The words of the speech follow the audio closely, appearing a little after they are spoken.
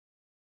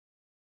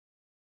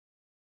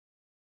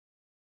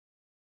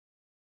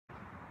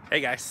Hey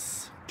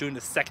guys, doing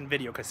the second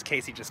video because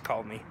Casey just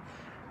called me.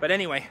 But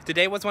anyway,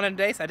 today was one of the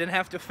days I didn't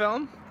have to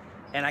film,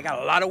 and I got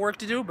a lot of work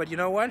to do, but you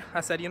know what? I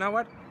said, you know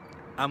what?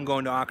 I'm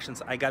going to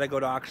auctions. I gotta go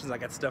to auctions, I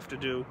got stuff to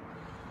do,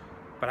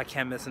 but I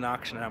can't miss an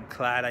auction, and I'm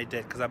glad I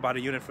did because I bought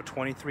a unit for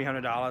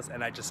 $2,300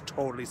 and I just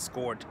totally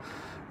scored.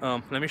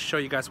 Let me show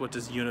you guys what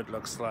this unit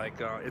looks like.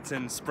 It's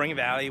in Spring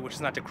Valley, which is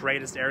not the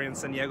greatest area in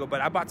San Diego,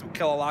 but I bought some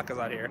killer lockers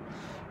out here.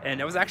 And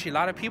there was actually a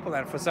lot of people,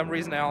 and for some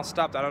reason they all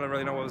stopped. I don't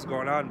really know what was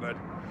going on, but...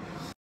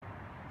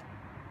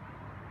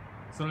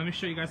 So let me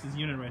show you guys this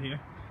unit right here.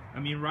 I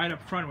mean, right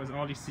up front was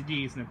all these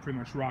CDs, and they're pretty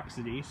much rock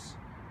CDs.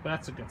 But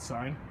that's a good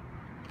sign.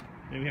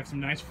 Then we have some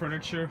nice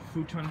furniture,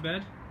 futon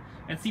bed.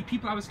 And see,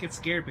 people always get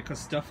scared because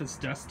stuff is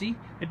dusty.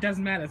 It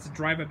doesn't matter, it's a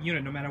drive-up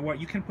unit no matter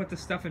what. You can put the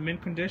stuff in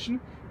mint condition.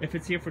 If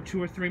it's here for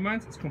 2 or 3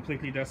 months, it's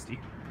completely dusty.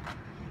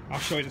 I'll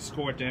show you the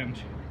score at the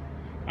end.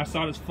 I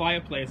saw this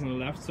fireplace on the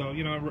left, so,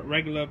 you know,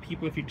 regular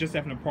people, if you just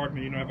have an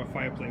apartment, you don't have a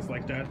fireplace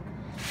like that.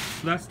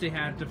 Plus, they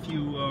had a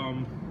few,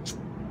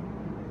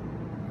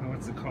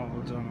 what's it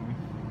called,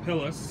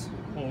 pillars,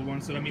 old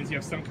ones, so that means you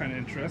have some kind of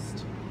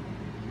interest.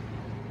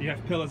 You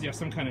have pillars, you have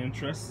some kind of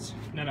interest,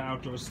 not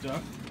outdoor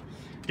stuff.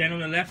 Then on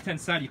the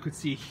left-hand side, you could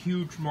see a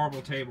huge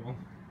marble table.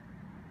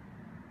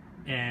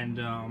 And,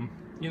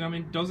 you know, I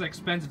mean, those are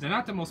expensive. They're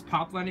not the most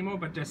popular anymore,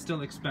 but they're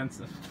still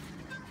expensive.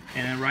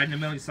 And then right in the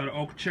middle, you saw the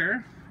oak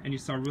chair, and you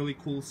saw really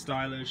cool,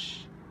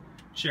 stylish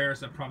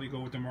chairs that probably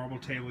go with the marble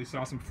table. You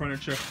saw some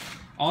furniture.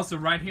 Also,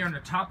 right here on the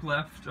top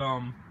left,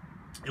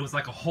 it was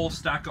like a whole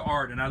stack of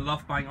art, and I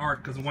love buying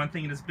art because one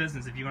thing in this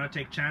business, if you want to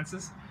take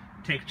chances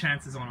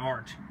on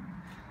art.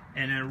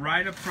 And then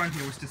right up front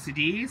here was the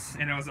CDs,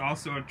 and there was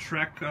also a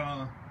Trek,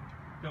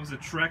 there was a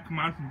Trek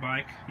mountain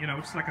bike, you know,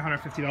 which is like a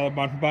 $150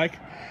 mountain bike.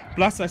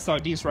 Plus I saw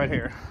these right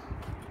here.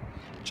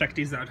 Check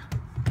these out.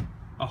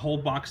 A whole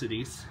box of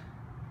these.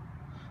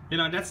 You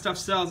know, that stuff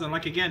sells, and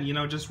like again, you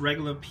know, just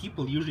regular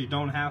people usually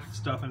don't have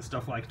stuff and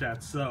stuff like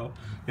that. So,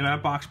 you know,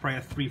 that box probably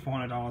had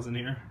 $300-400 in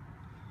here.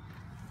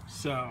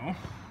 So,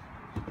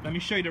 let me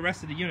show you the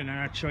rest of the unit, and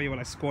I'll show you what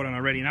I scored on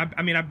already. And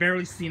I mean, I've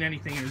barely seen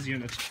anything in this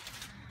unit.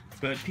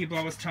 But people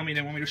always tell me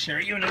they want me to share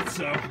a unit,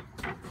 so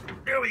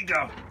here we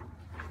go.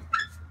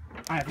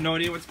 I have no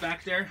idea what's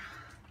back there.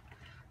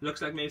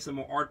 Looks like maybe some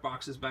more art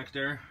boxes back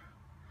there.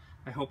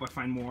 I hope I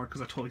find more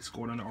because I totally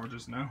scored on the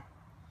orders now.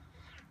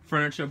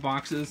 Furniture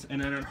boxes,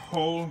 and then a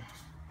whole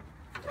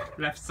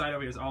left side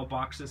over here is all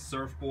boxes,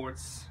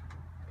 surfboards.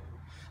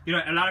 You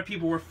know, a lot of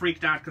people were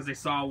freaked out because they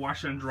saw a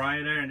washer and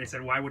dryer there, and they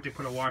said, why would they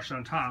put a washer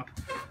on top?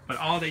 But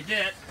all they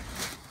did,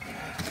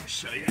 let me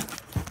show you.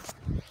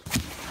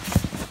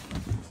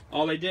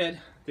 All they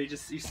did, they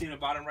just, you see in the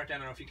bottom right there, I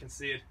don't know if you can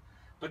see it,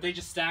 but they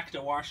just stacked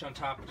a washer on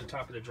top of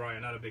the dryer,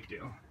 not a big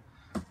deal.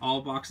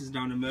 All boxes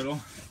down the middle.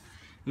 And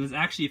there's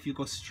actually, if you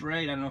go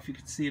straight, I don't know if you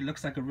can see, it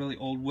looks like a really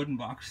old wooden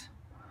box.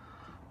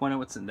 Wonder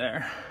what's in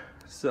there.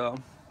 So,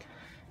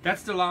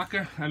 that's the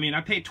locker. I mean,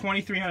 I paid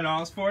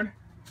 $2,300 for it.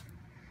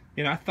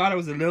 You know, I thought it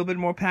was a little bit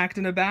more packed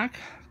in the back,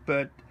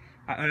 but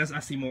I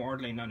see more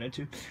art laying down there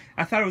too.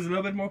 I thought it was a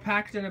little bit more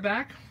packed in the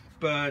back,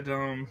 but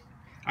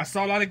I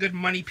saw a lot of good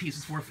money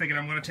pieces where I figured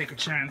I'm going to take a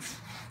chance.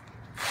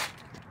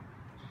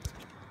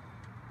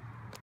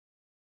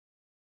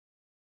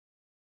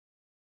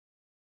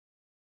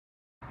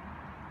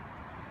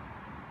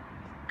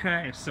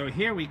 Okay, so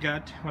here we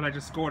got what I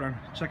just scored on.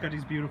 Check out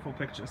these beautiful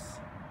pictures.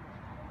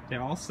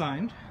 They're all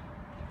signed.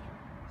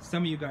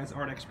 Some of you guys,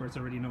 art experts,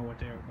 already know what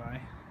they're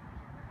by.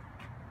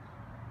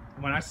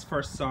 When I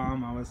first saw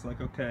them, I was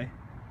like, okay,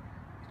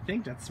 I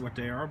think that's what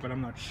they are, but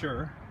I'm not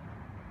sure.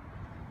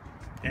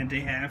 And they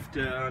have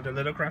the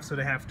lithograph, so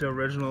they have the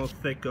original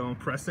thick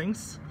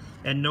pressings.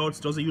 And notes,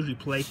 those are usually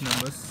plate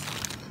numbers.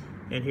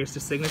 And here's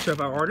the signature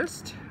of our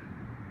artist.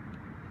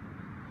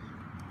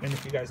 And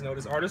if you guys know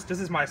this artist,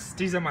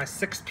 these are my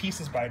 6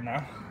 pieces by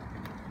now.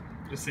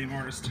 The same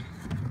artist.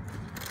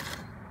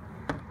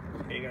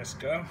 Here you guys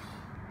go.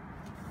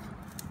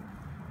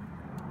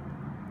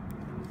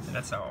 And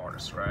that's our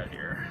artist right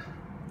here.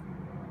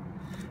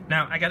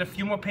 Now, I got a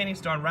few more paintings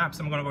to unwrap,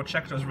 so I'm gonna go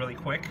check those really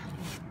quick.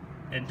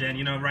 And then,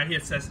 you know, right here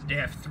it says they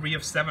have 3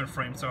 of 7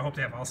 frames, so I hope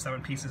they have all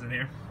 7 pieces in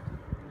here.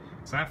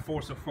 So I have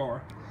 4 so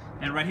far.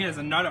 And right here is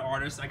another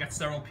artist. I got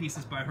several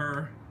pieces by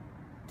her.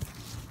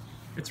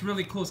 It's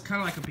really cool. It's kind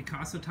of like a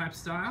Picasso type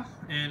style.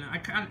 And I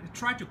kind of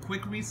tried to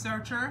quick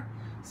research her,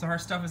 so her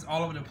stuff is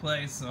all over the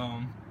place.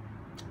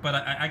 But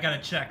I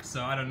gotta check,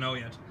 so I don't know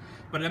yet.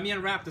 But let me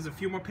unwrap. There's a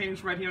few more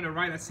paintings right here on the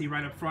right. I see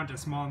right up front. They're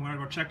small. I'm gonna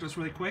go check those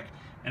really quick,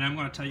 and I'm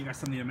gonna tell you guys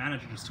something the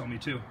manager just told me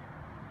too.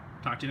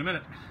 Talk to you in a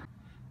minute.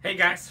 Hey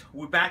guys,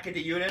 we're back at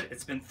the unit.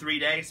 It's been 3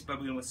 days, but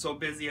we were so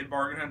busy at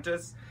Bargain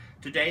Hunters.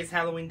 Today's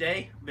Halloween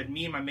day, but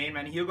me and my main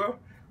man Hugo,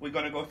 we're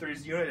gonna go through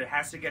this unit. It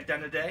has to get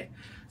done today.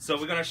 So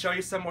we're gonna show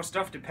you some more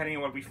stuff depending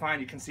on what we find.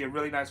 You can see a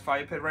really nice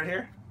fire pit right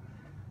here.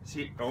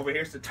 See, over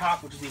here's the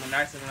top, which is even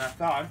nicer than I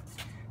thought.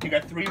 You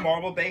got 3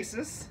 marble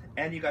bases,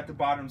 and you got the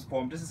bottoms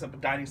for them. This is a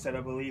dining set, I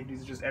believe.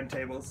 These are just end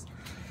tables.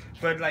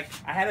 But like,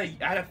 I had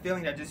a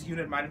feeling that this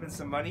unit might have been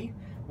some money.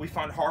 We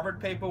found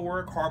Harvard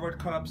paperwork, Harvard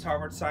Cubs,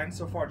 Harvard signs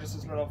so far, just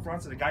this little up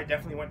front. So the guy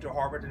definitely went to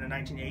Harvard in the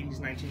 1980s,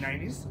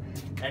 1990s.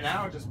 And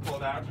now I just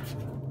pulled out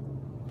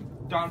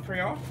Dom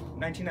Perignon,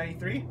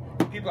 1993.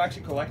 People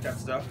actually collect that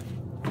stuff.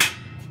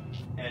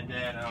 And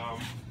then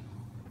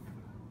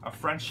a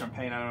French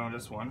champagne, I don't know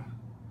this one.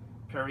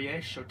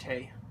 Perrier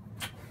Chautet.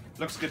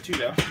 Looks good too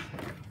though.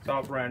 It's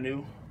all brand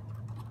new.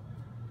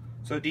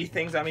 So these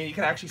things, I mean, you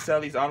can actually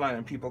sell these online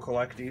and people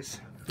collect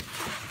these.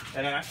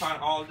 And then I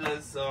found all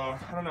this, I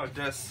don't know,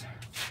 this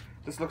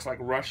looks like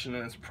Russian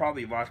and it's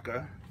probably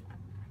vodka.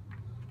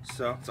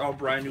 So it's all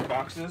brand new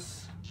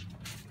boxes.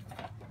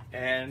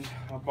 And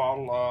a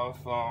bottle of,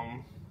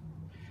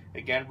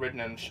 again, written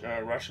in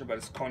Russian, but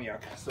it's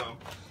cognac. So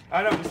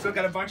I don't know, we still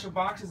got a bunch of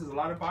boxes. There's a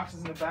lot of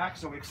boxes in the back,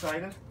 so we're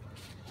excited.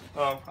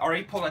 I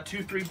already pulled out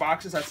 2-3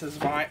 boxes that says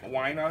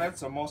wine on it,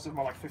 so most of them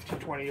are like 15,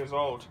 20 years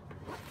old.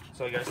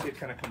 So you gotta see what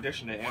kind of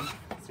condition they're in.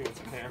 Let's see what's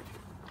in here.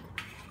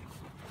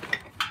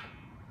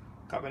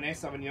 Cabernet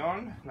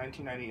Sauvignon,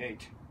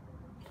 1998.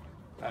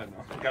 I don't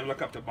know, you gotta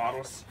look up the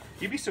bottles.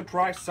 You'd be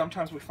surprised,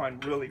 sometimes we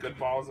find really good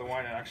bottles of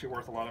wine that are actually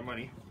worth a lot of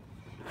money.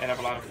 And I have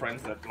a lot of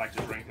friends that like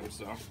to drink them,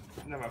 so I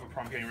never have a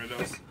problem getting rid of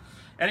those.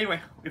 Anyway,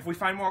 if we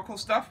find more cool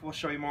stuff, we'll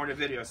show you more in the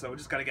video, so we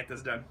just gotta get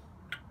this done.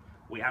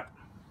 We out.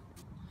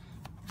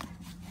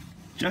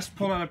 Just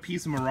pulled out a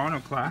piece of Murano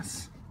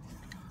glass.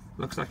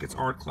 Looks like it's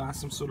art glass,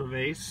 some sort of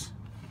vase.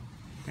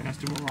 And has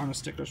the Murano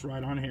stickers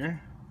right on here.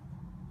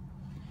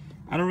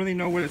 I don't really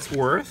know what it's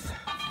worth,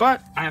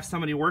 but I have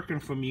somebody working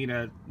for me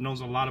that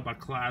knows a lot about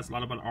glass, a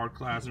lot about art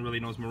glass, and really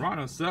knows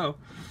Murano. So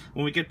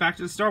when we get back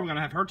to the store, we're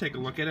gonna have her take a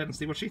look at it and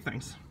see what she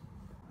thinks.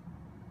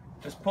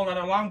 Just pulled out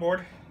a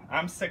longboard.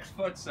 I'm 6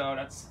 foot, so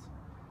that's...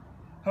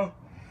 Oh.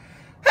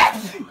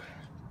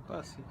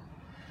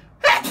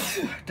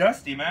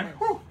 Dusty, man.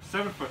 Whew.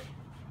 7 foot.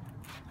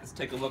 Let's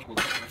take a look.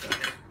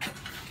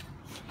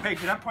 Hey,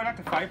 did I point out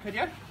the fire pit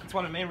yet? That's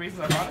one of the main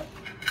reasons I bought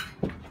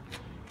it.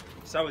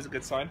 It's always a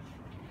good sign.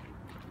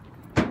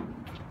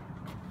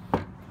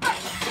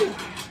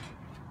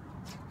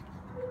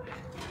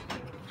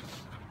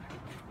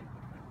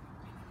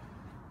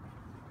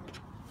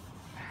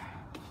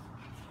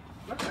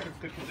 Looks like it's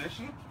good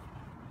condition.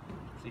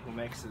 Let's see who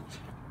makes it.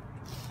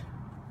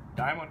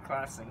 Diamond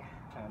classing.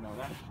 I know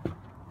that.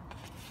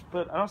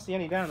 But I don't see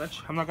any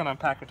damage. I'm not gonna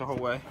unpack it the whole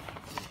way.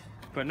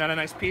 But not a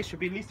nice piece. Should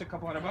be at least a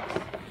couple $100.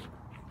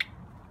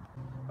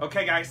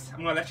 Okay guys,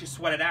 I'm gonna let you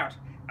sweat it out.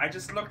 I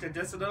just looked at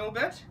this a little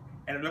bit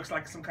and it looks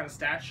like some kind of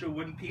statue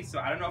wooden piece, so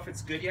I don't know if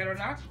it's good yet or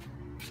not,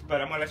 but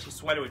I'm gonna let you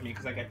sweat it with me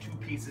because I got 2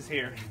 pieces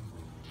here.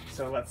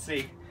 So let's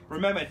see.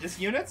 Remember, this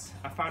units,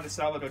 I found a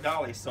Salvador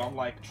Dali, so I'm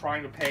like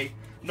trying to pay.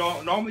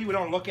 No, normally we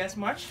don't look as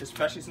much,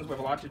 especially since we have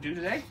a lot to do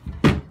today,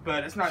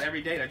 but it's not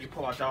every day that you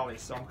pull out Dalis,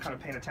 so I'm kind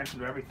of paying attention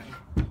to everything.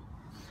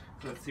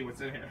 So let's see what's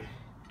in here.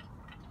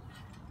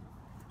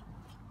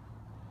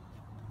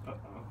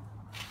 Uh-oh.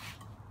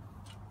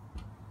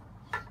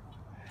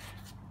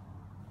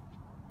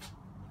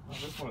 Well,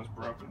 this one is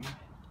broken,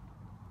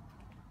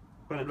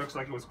 but it looks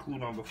like it was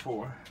glued on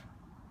before.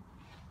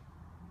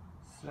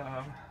 So,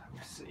 let me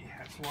see,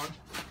 that's one.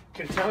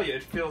 Can tell you,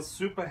 it feels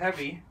super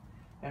heavy,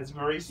 and it's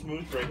very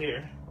smooth right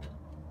here.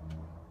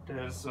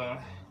 There's,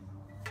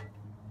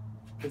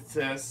 it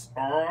says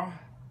R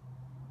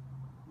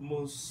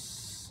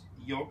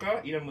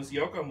Musyoka, either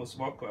Musyoka or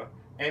Muswoka.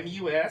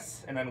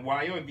 M-U-S, and then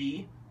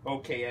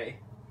Y-O-B-O-K-A.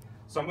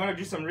 So I'm gonna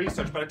do some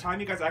research. By the time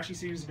you guys actually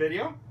see this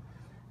video,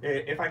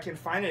 if I can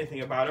find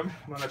anything about him,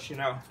 I'm gonna let you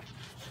know.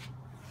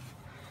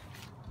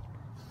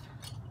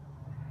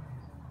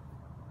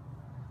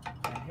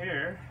 And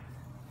here,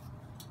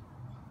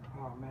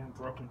 oh man,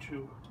 broken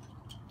too.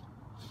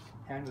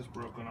 Hand is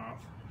broken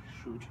off.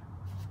 Shoot.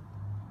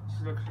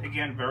 This looks,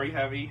 again, very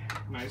heavy,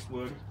 nice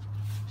wood.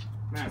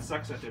 Man, it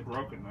sucks that they're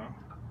broken though.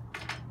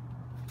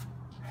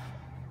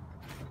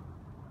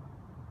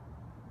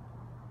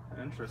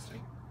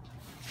 Interesting.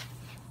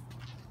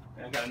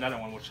 And I got another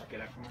one, we'll check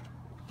it out.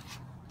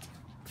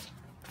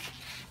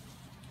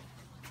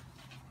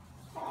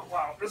 Oh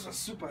wow, this was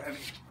super heavy.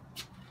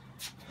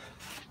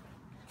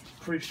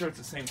 Pretty sure it's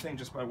the same thing,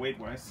 just by weight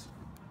wise.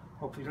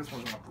 Hopefully this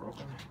one's not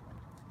broken.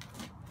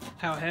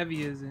 How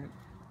heavy is it?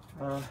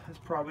 It's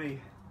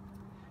probably...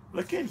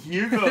 Look at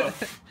Hugo!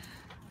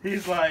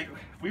 He's like,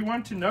 we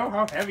want to know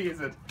how heavy is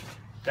it.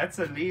 That's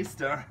at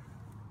least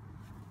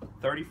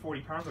 30,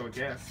 40 pounds, I would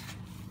guess.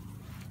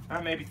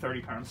 Maybe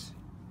 30 pounds.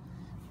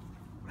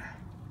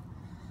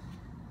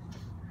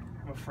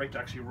 I'm afraid to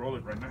actually roll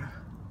it right now.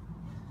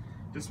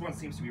 This one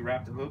seems to be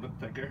wrapped a little bit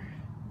thicker.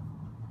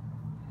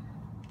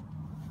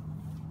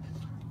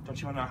 Don't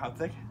you want to know how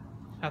thick?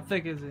 How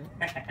thick is it?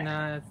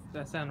 Nah,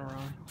 that sounded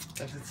wrong.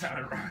 That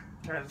sounded wrong.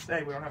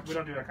 Hey, we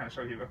don't do that kind of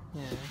show, Hugo.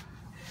 Yeah.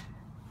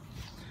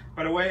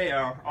 By the way,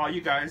 all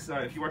you guys,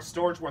 if you watch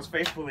Storage Wars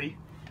faithfully,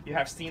 you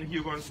have seen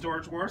Hugo in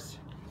Storage Wars.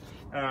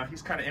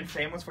 He's kind of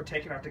infamous for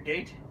taking out the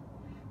gate.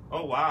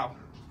 Oh wow.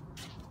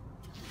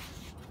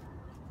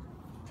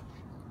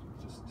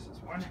 This is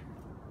one.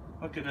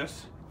 Look at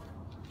this.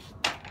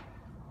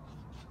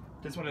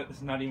 This one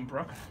is not even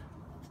broken.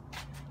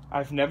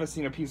 I've never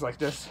seen a piece like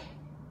this.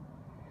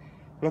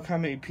 Look how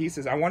many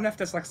pieces. I wonder if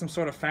that's like some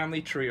sort of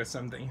family tree or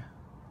something.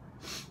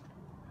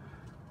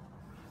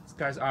 This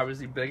guy's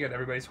obviously big and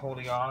everybody's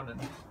holding on. And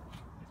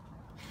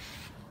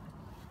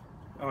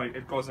oh,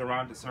 it goes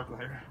around the circle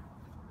here.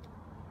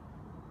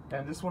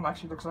 And this one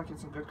actually looks like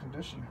it's in good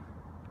condition.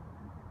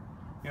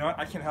 You know what?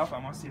 I can help. I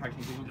want to see if I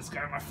can Google this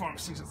guy on my phone.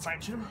 See if it's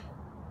signed to.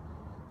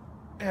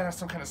 Yeah, that's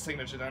some kind of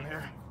signature down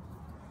here.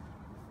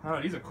 Oh,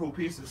 these are cool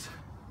pieces.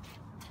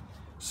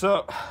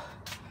 So,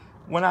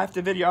 when I have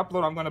the video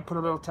upload, I'm going to put a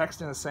little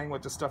text in it saying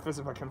what the stuff is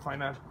if I can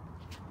find out.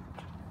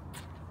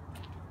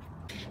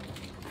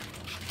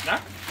 Nah?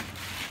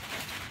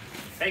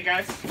 Hey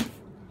guys.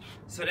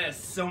 So there's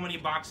so many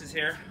boxes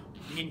here.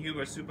 Me and Hugh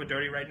are super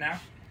dirty right now.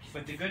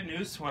 But the good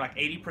news, we're like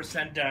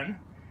 80% done.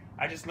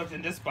 I just looked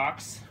in this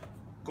box.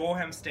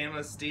 Gorham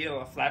stainless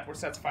steel, flatboard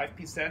sets,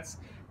 5-piece sets.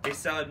 They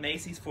sell at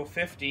Macy's for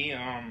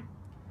 $50.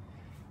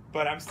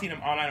 But I'm seeing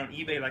them online on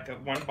eBay, like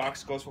one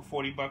box goes for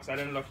 $40. I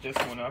didn't look this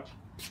one up.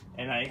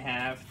 And I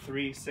have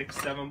 3, 6,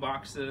 7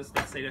 boxes.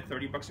 Let's say they're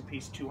 $30 a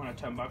piece,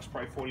 210 bucks,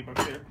 probably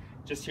 $40 here.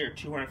 Just here,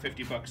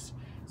 250 bucks.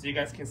 So you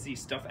guys can see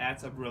stuff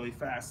adds up really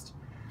fast.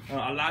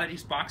 A lot of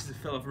these boxes are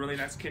filled with really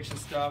nice kitchen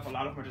stuff. A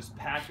lot of them are just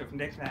packed with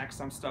knickknacks.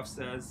 Some stuff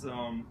says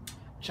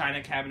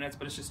china cabinets,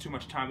 but it's just too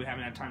much time. We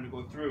haven't had time to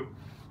go through.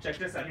 Check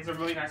this out. Here's a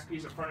really nice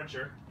piece of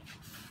furniture.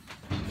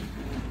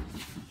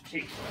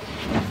 Cheap.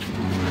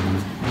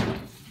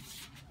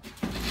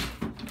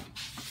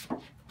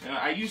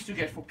 I used to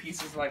get for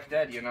pieces like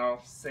that, you know,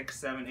 6,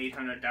 7,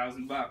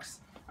 800,000 bucks.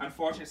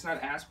 Unfortunately, it's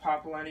not as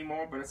popular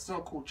anymore, but it's still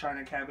a cool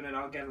china cabinet.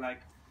 I'll get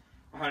like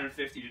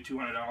 $150 to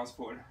 $200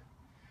 for it.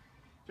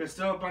 There's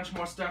still a bunch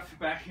more stuff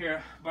back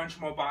here, a bunch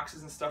more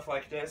boxes and stuff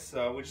like this.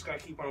 So we're just gonna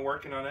keep on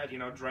working on it, you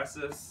know,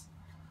 dresses.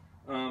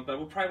 But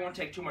we probably won't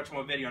take too much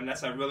more video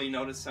unless I really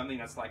notice something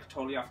that's like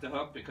totally off the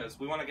hook, because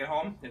we want to get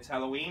home. It's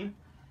Halloween,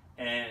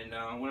 and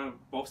we want to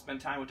both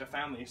spend time with the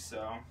family.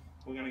 So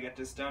we're gonna get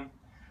this done.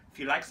 If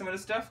you like some of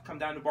this stuff, come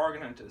down to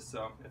Bargain Hunters.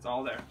 So it's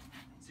all there.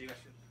 See you guys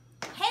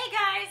soon. Hey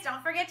guys,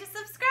 don't forget to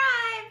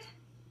subscribe.